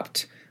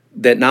adapt,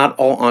 that not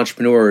all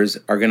entrepreneurs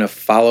are going to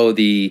follow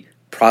the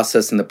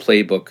process and the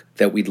playbook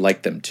that we'd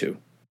like them to.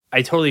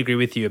 I totally agree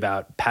with you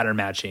about pattern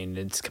matching.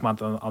 It's come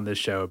up on this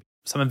show.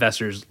 Some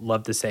investors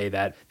love to say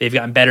that they've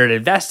gotten better at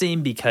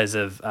investing because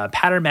of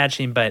pattern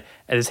matching, but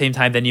at the same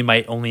time, then you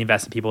might only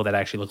invest in people that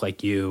actually look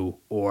like you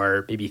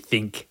or maybe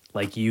think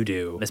like you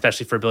do.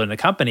 Especially for building a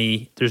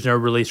company, there's no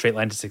really straight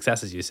line to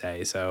success, as you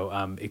say.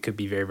 So it could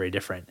be very, very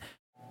different.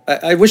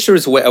 I wish there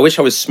was a way. I wish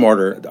I was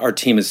smarter. Our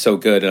team is so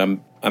good,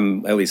 and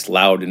I'm at least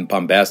loud and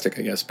bombastic,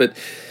 I guess. But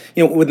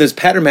with this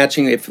pattern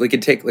matching, if we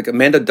could take like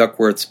Amanda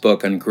Duckworth's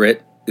book on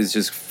grit is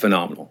just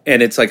phenomenal,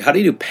 and it's like, how do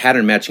you do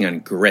pattern matching on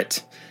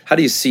grit? How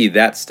do you see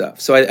that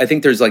stuff? So I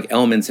think there's like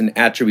elements and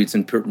attributes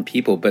in certain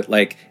people, but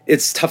like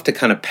it's tough to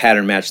kind of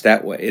pattern match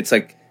that way. It's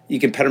like you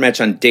can pattern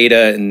match on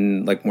data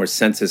and like more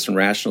census and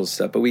rational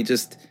stuff, but we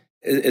just,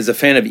 as a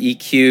fan of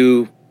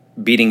EQ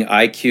beating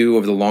IQ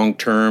over the long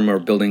term or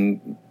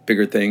building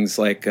bigger things,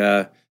 like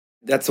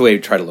that's the way to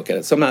try to look at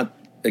it. So I'm not,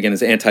 again,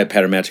 as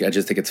anti-pattern matching, I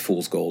just think it's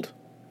fool's gold.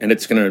 And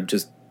it's going to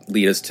just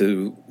lead us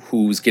to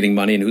who's getting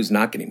money and who's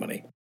not getting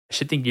money. I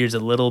should think gears a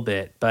little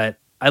bit, but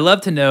I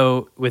love to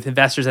know with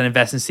investors that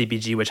invest in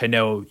CPG, which I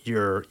know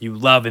you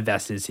love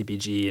investing in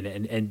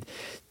CPG and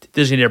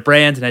visionary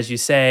brands. And as you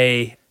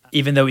say,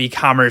 even though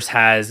e-commerce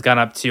has gone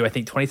up to, I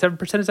think,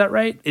 27%, is that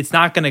right? It's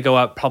not going to go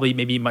up probably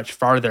maybe much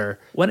farther.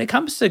 When it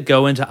comes to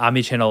go into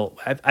omnichannel,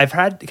 I've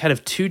had kind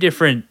of two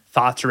different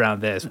thoughts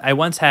around this. I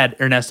once had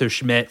Ernesto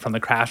Schmidt from the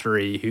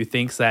Craftery who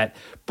thinks that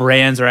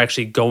brands are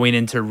actually going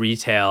into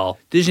retail,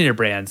 visionary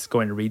brands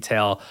going to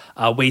retail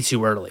way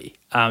too early.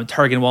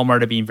 Target and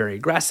Walmart are being very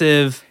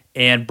aggressive,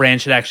 and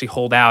brands should actually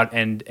hold out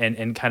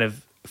and kind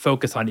of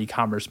focus on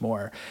e-commerce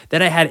more.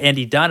 Then I had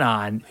Andy Dunn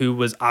on, who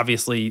was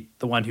obviously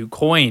the one who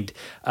coined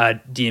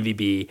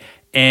DNVB,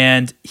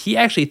 and he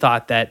actually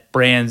thought that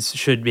brands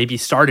should maybe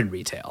start in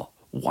retail.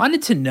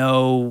 Wanted to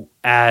know,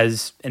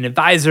 as an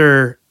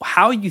advisor,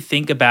 how you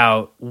think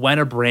about when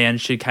a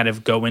brand should kind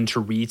of go into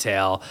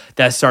retail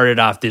that started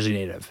off digitally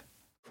native.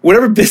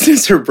 Whatever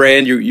business or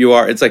brand you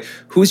are, it's like,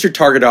 who's your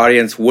target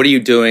audience? What are you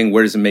doing?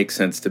 Where does it make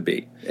sense to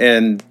be?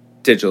 And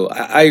digital.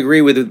 I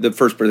agree with the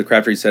first part of the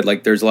Craftery said,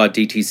 like, there's a lot of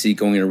DTC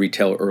going into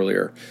retail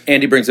earlier.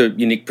 Andy brings a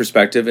unique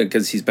perspective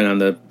because he's been on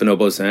the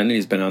Bonobos end and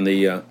he's been on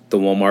the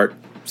Walmart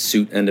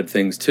suit end of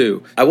things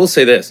too. I will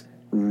say this,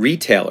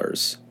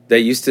 retailers that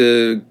used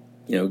to,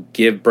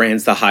 give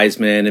brands the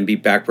Heisman and be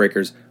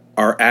backbreakers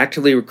are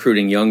actively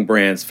recruiting young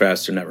brands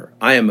faster than ever.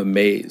 I am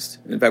amazed.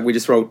 In fact, we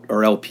just wrote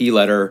our LP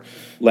letter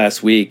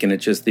last week, and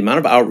it's just the amount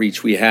of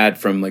outreach we had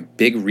from like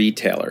big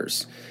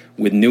retailers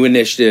with new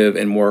initiative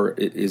and more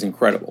is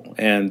incredible.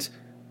 And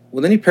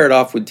well, then you pair it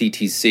off with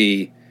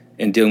DTC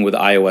and dealing with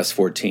iOS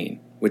 14,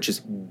 which is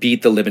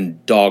beat the living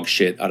dog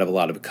shit out of a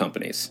lot of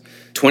companies.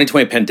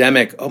 2020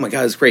 pandemic, oh my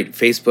God, it's great.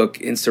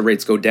 Facebook Insta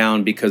rates go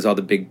down because all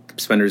the big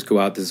spenders go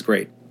out. This is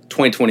great.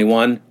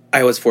 2021,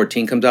 iOS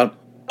 14 comes out.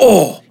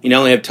 Oh, you not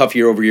only have tough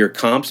year-over-year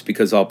comps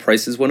because all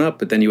prices went up,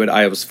 but then you had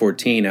iOS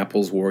 14,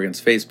 Apple's war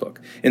against Facebook.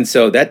 And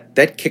so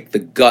that kicked the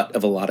gut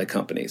of a lot of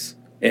companies.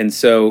 And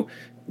so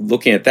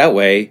looking at it that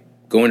way,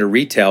 going to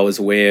retail is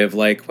a way of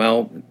like,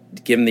 well,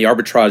 given the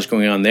arbitrage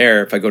going on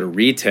there, if I go to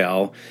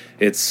retail,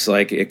 it's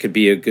like it could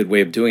be a good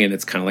way of doing it.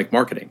 It's kind of like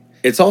marketing.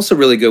 It's also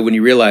really good when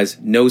you realize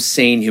no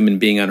sane human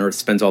being on earth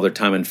spends all their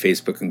time on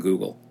Facebook and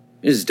Google.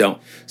 You just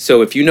don't.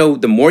 So if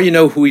the more you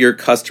know who your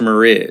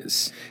customer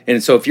is,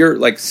 and so if you're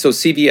like, so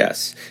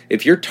CVS,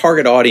 if your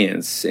target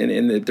audience,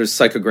 and there's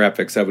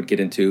psychographics I would get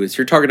into, is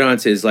your target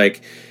audience is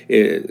like,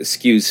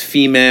 skews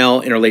female,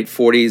 in her late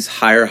 40s,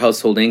 higher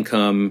household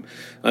income,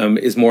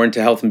 is more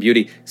into health and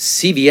beauty,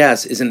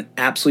 CVS is an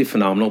absolutely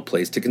phenomenal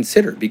place to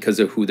consider because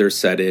of who their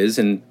set is,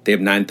 and they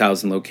have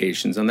 9,000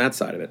 locations on that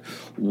side of it.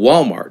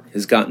 Walmart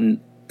has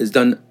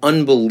done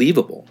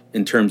unbelievable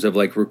in terms of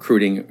like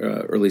recruiting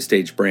early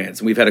stage brands.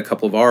 And we've had a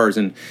couple of ours,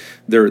 and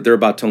they're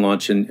about to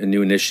launch a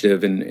new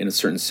initiative in a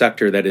certain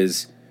sector that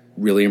is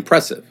really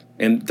impressive.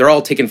 And they're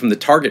all taken from the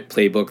Target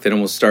playbook that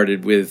almost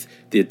started with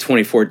the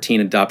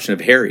 2014 adoption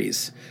of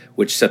Harry's,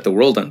 which set the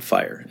world on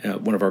fire,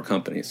 one of our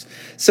companies.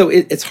 So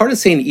it's hard to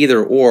say an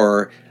either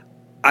or.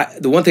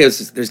 The one thing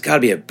is, there's got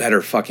to be a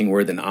better fucking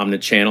word than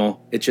omnichannel.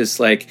 It's just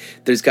like,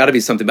 there's got to be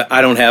something, but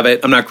I don't have it.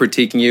 I'm not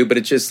critiquing you, but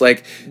it's just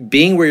like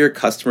being where your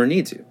customer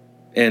needs you.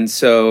 And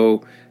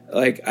so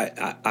like,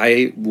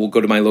 I will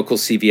go to my local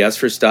CVS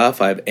for stuff.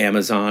 I have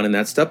Amazon and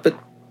that stuff, but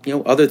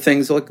other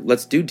things, like,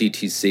 let's do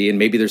DTC, and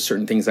maybe there's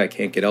certain things I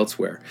can't get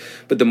elsewhere.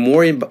 But the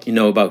more you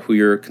know about who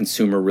your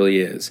consumer really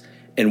is,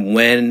 and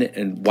when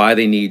and why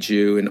they need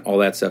you and all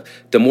that stuff,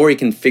 the more you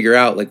can figure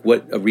out like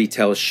what a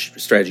retail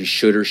strategy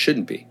should or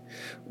shouldn't be.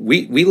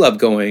 We love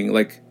going,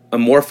 like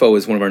Amorpho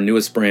is one of our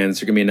newest brands.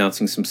 They're going to be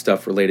announcing some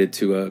stuff related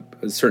to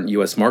a certain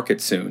U.S. market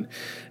soon.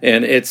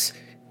 And it's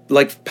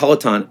like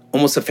Peloton,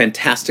 almost a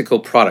fantastical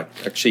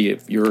product. Actually,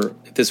 if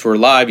this were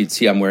live, you'd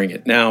see I'm wearing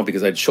it now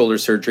because I had shoulder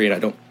surgery and I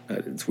don't,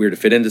 it's weird to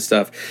fit into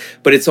stuff.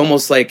 But it's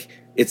almost like,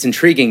 it's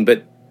intriguing,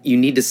 but you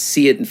need to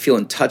see it and feel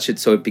and touch it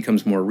so it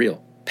becomes more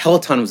real.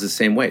 Peloton was the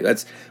same way.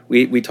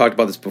 We talked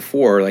about this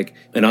before. Like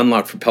an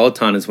unlock for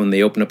Peloton is when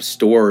they opened up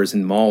stores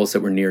in malls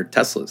that were near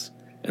Teslas.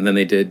 And then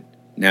they did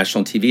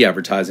national TV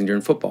advertising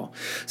during football.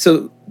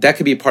 So that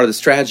could be a part of the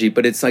strategy,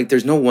 but it's like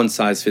there's no one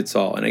size fits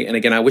all. And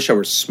again, I wish I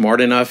were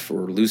smart enough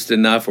or lucid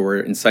enough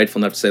or insightful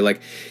enough to say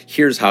like,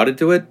 here's how to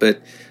do it.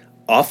 But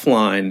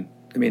offline,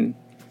 I mean,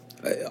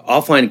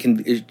 offline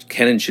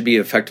can and should be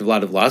effective a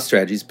lot of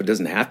strategies, but it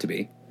doesn't have to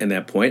be in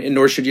that point. And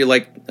nor should you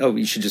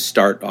you should just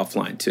start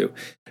offline too.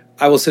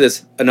 I will say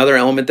this, another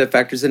element that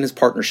factors in is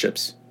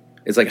partnerships.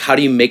 It's like, how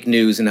do you make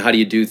news and how do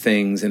you do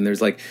things? And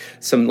there's like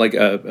some like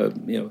a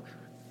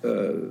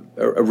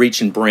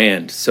reach and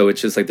brand. So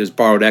it's just like there's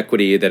borrowed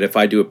equity that if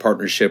I do a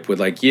partnership with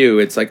like you,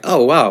 it's like,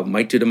 oh, wow,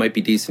 Mike Duda might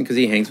be decent because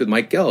he hangs with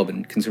Mike Gelb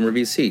and Consumer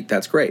VC.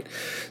 That's great.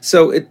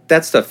 So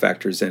that stuff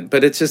factors in.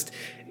 But it's just,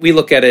 we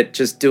look at it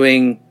just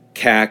doing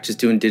CAC, just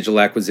doing digital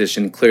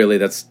acquisition. Clearly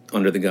that's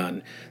under the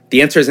gun.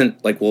 The answer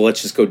isn't like, well,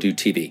 let's just go do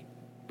TV.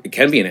 It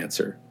can be an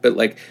answer. But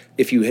like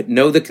if you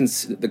know the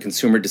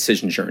consumer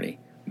decision journey,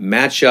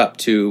 match up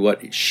to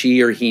what she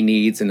or he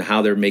needs and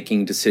how they're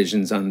making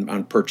decisions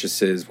on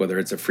purchases, whether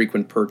it's a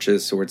frequent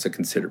purchase or it's a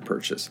considered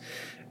purchase.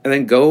 And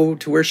then go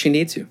to where she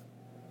needs you.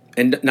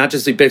 And not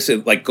just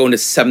basically like going to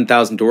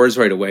 7,000 doors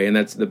right away. And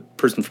that's the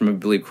person from, I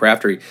believe,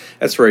 Craftery.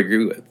 That's where I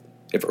agree with.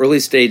 If early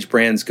stage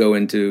brands go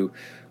into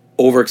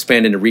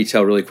overexpand into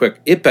retail really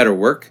quick, it better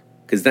work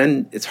because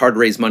then it's hard to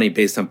raise money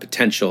based on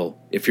potential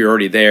if you're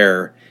already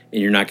there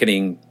and you're not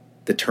getting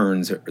the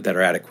turns that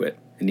are adequate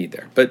and need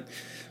there. But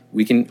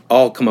we can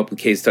all come up with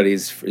case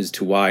studies as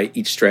to why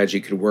each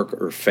strategy could work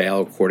or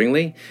fail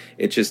accordingly.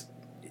 It just,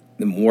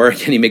 the more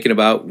can you make it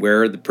about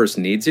where the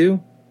person needs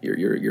you,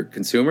 your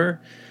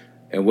consumer,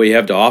 and what you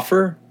have to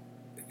offer,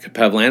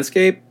 competitive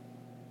landscape,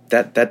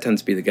 that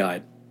tends to be the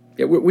guide.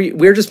 Yeah,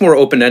 we're just more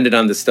open-ended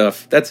on this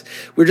stuff.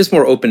 We're just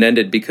more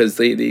open-ended because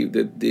the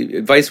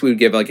advice we would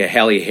give, like a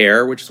Halle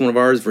Hair, which is one of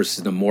ours,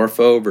 versus an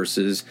Amorpho,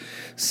 versus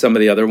some of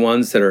the other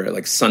ones that are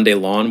like Sunday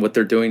Lawn, what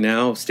they're doing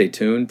now. Stay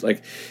tuned.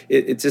 Like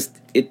it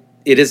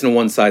isn't a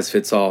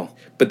one-size-fits-all.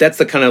 But that's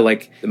the kind of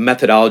like the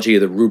methodology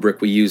of the rubric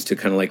we use to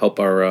kind of like help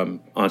our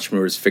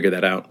entrepreneurs figure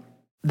that out.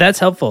 That's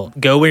helpful.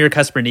 Go where your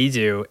customer needs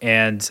you,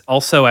 and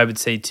also I would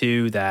say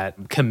too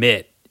that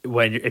commit.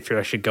 If you're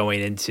actually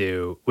going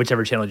into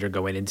whichever channel you're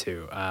going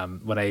into.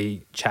 When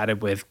I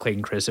chatted with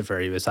Clayton Christopher,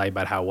 he was talking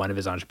about how one of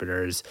his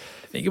entrepreneurs,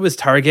 I think it was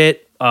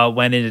Target,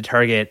 went into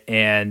Target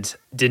and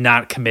did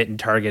not commit in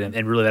Target,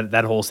 and really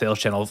that whole sales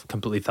channel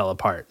completely fell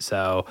apart.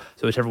 So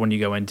whichever one you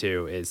go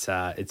into is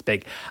it's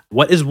big.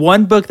 What is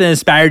one book that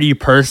inspired you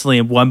personally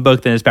and one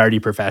book that inspired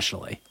you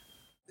professionally?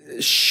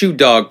 Shoe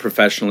Dog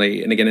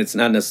professionally, and again, it's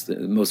not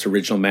necessarily the most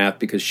original math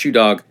because Shoe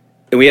Dog,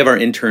 and we have our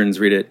interns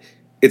read it.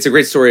 It's a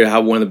great story of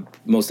how one of the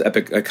most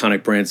epic,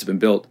 iconic brands have been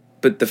built.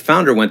 But the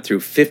founder went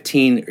through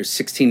 15 or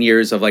 16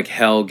 years of like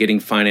hell getting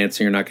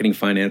financing or not getting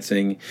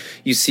financing.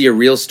 You see a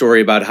real story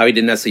about how he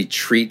didn't necessarily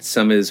treat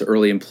some of his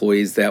early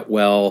employees that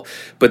well,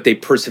 but they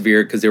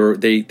persevered because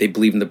they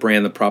believed in the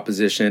brand, the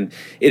proposition.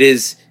 It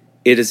is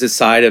a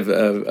side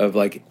of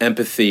like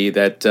empathy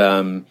that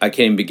I can't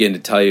even begin to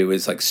tell you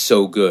is like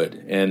so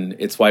good. And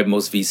it's why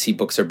most VC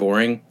books are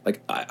boring.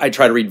 Like I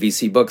try to read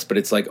VC books, but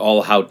it's like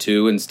all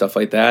how-to and stuff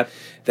like that.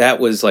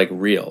 That was like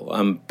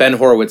real. Ben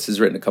Horowitz has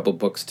written a couple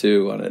books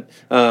too on it.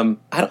 I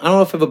don't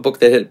know if I have a book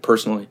that hit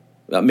personally.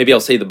 Maybe I'll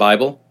say the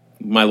Bible,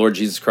 my Lord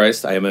Jesus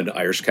Christ. I am an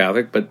Irish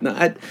Catholic, but no,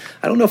 I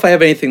don't know if I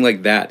have anything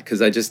like that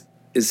because I just,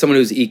 as someone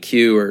who's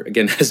EQ or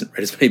again hasn't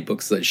read as many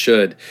books as I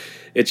should,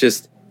 it's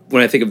just,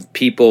 when I think of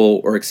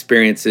people or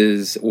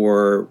experiences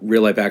or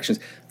real life actions,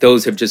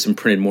 those have just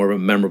imprinted more of a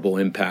memorable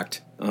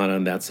impact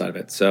on that side of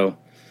it. So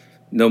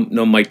no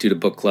Mike Duda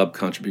book club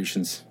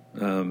contributions.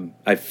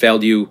 I've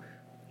failed you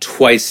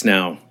twice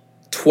now.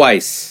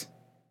 Twice.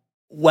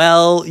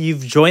 Well,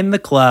 you've joined the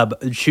club.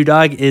 Shoe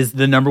Dog is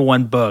the number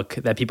one book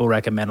that people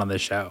recommend on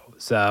this show.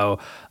 So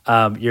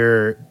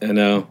you're... I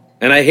know.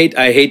 And I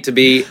hate to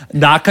be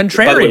not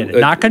contrarian,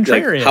 not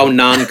contrarian. Like how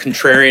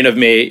non-contrarian of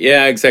me.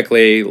 Yeah,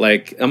 exactly.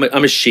 Like I'm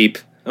a sheep.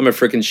 I'm a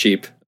freaking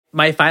sheep.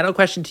 My final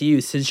question to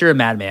you, since you're a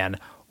madman,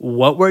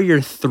 what were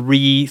your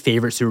 3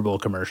 favorite Super Bowl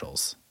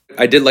commercials?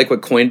 I did like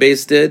what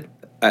Coinbase did.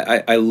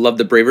 I love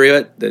the bravery of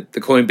it.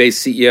 The Coinbase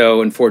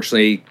CEO,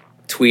 unfortunately,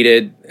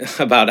 tweeted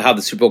about how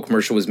the Super Bowl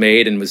commercial was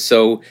made and was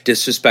so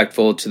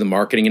disrespectful to the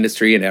marketing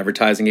industry and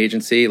advertising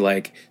agency.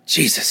 Like,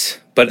 Jesus.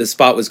 But the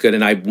spot was good,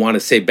 and I want to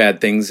say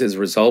bad things as a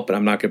result, but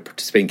I'm not going to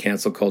participate in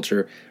cancel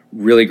culture.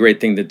 Really great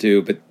thing to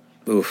do, but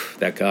oof,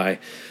 that guy.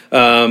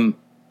 I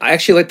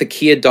actually like the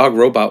Kia dog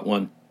robot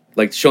one.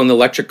 like showing the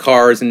electric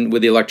cars and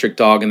with the electric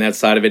dog and that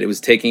side of it.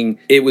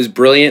 It was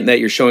brilliant that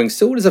you're showing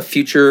still what is a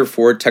future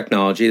for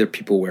technology that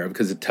people aware of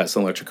because of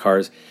Tesla electric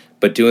cars,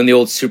 but doing the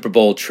old Super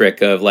Bowl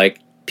trick of like,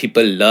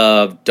 people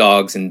love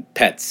dogs and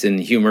pets and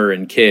humor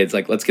and kids.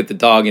 Like, let's get the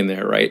dog in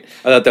there, right?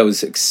 I thought that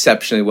was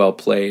exceptionally well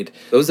played.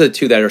 Those are the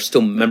two that are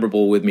still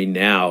memorable with me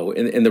now.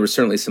 And there were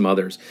certainly some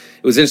others.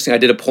 It was interesting. I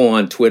did a poll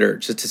on Twitter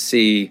just to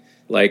see,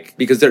 like,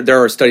 because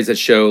there are studies that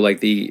show, like,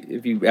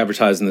 if you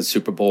advertise in the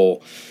Super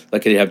Bowl,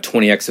 like, you have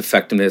 20x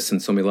effectiveness in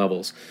so many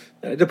levels.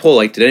 I did a poll,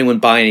 like, did anyone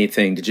buy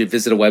anything? Did you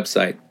visit a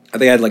website? I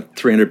think I had, like,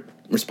 300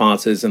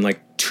 responses, and, like,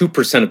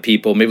 2% of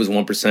people, maybe it was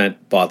 1%,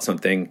 bought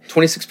something.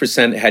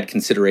 26% had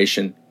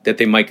consideration that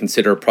they might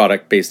consider a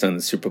product based on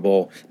the Super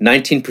Bowl.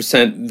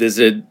 19%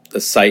 visited a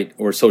site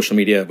or social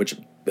media, which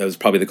that was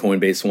probably the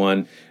Coinbase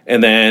one.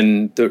 And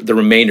then the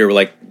remainder were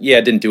like, yeah,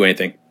 it didn't do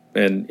anything.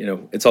 And, you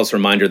know, it's also a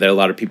reminder that a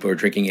lot of people are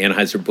drinking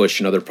Anheuser-Busch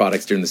and other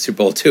products during the Super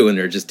Bowl too, and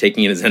they're just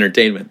taking it as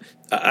entertainment.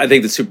 I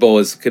think the Super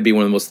Bowl could be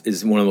one of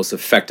the most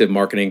effective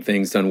marketing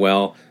things done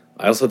well.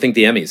 I also think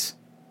the Emmys.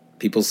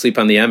 People sleep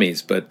on the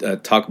Emmys,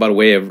 but talk about a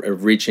way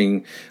of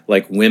reaching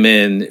like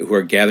women who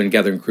are gathering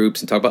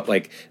groups, and talk about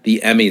like the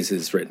Emmys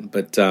is written.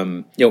 But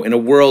you know, in a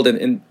world,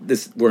 and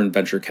this, we're in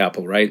venture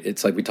capital, right?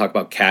 It's like we talk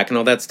about CAC and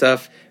all that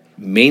stuff.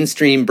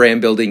 Mainstream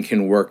brand building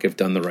can work if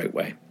done the right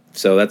way.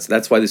 So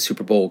that's why the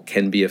Super Bowl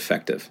can be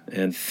effective.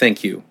 And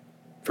thank you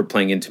for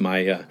playing into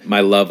my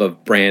my love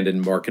of brand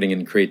and marketing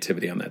and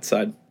creativity on that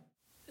side.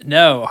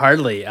 No,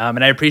 hardly.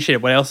 And I appreciate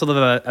it. What I also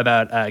love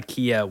about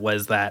Kia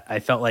was that I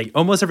felt like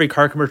almost every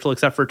car commercial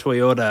except for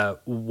Toyota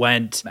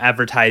went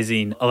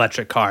advertising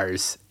electric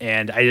cars.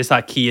 And I just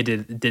thought Kia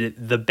did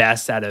it the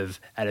best out of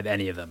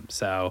any of them.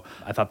 So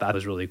I thought that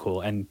was really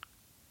cool. And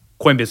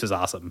Coinbase was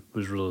awesome. It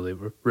was really,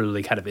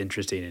 really kind of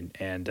interesting,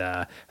 and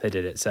they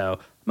did it. So,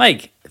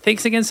 Mike,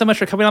 thanks again so much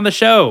for coming on the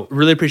show.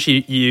 Really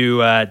appreciate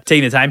you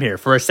taking the time here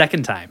for a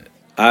second time.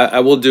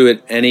 I will do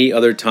it any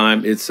other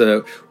time. It's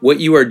what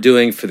you are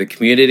doing for the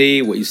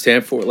community, what you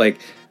stand for. Like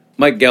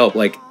Mike Gelb,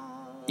 like,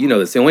 you know,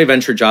 this the only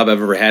venture job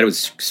I've ever had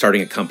was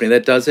starting a company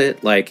that does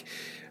it. Like,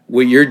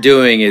 what you're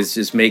doing is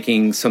just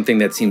making something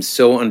that seems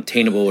so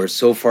unattainable or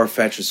so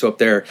far-fetched or so up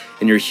there,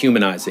 and you're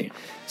humanizing it.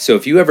 So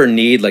if you ever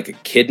need like a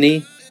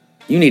kidney,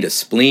 you need a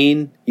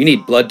spleen, you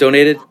need blood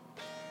donated,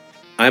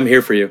 I'm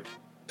here for you.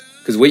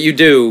 Because what you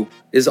do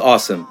is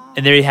awesome.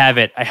 And there you have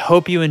it. I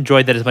hope you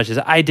enjoyed that as much as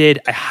I did.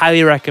 I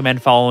highly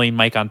recommend following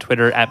Mike on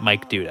Twitter at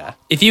Mike Duda.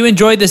 If you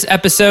enjoyed this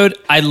episode,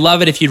 I'd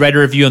love it if you'd write a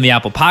review on the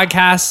Apple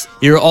Podcasts.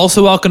 You're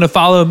also welcome to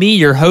follow me,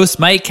 your host,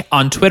 Mike,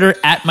 on Twitter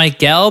at Mike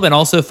Gelb, and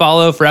also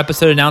follow for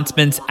episode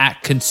announcements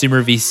at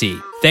Consumer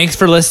VC. Thanks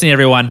for listening,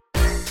 everyone.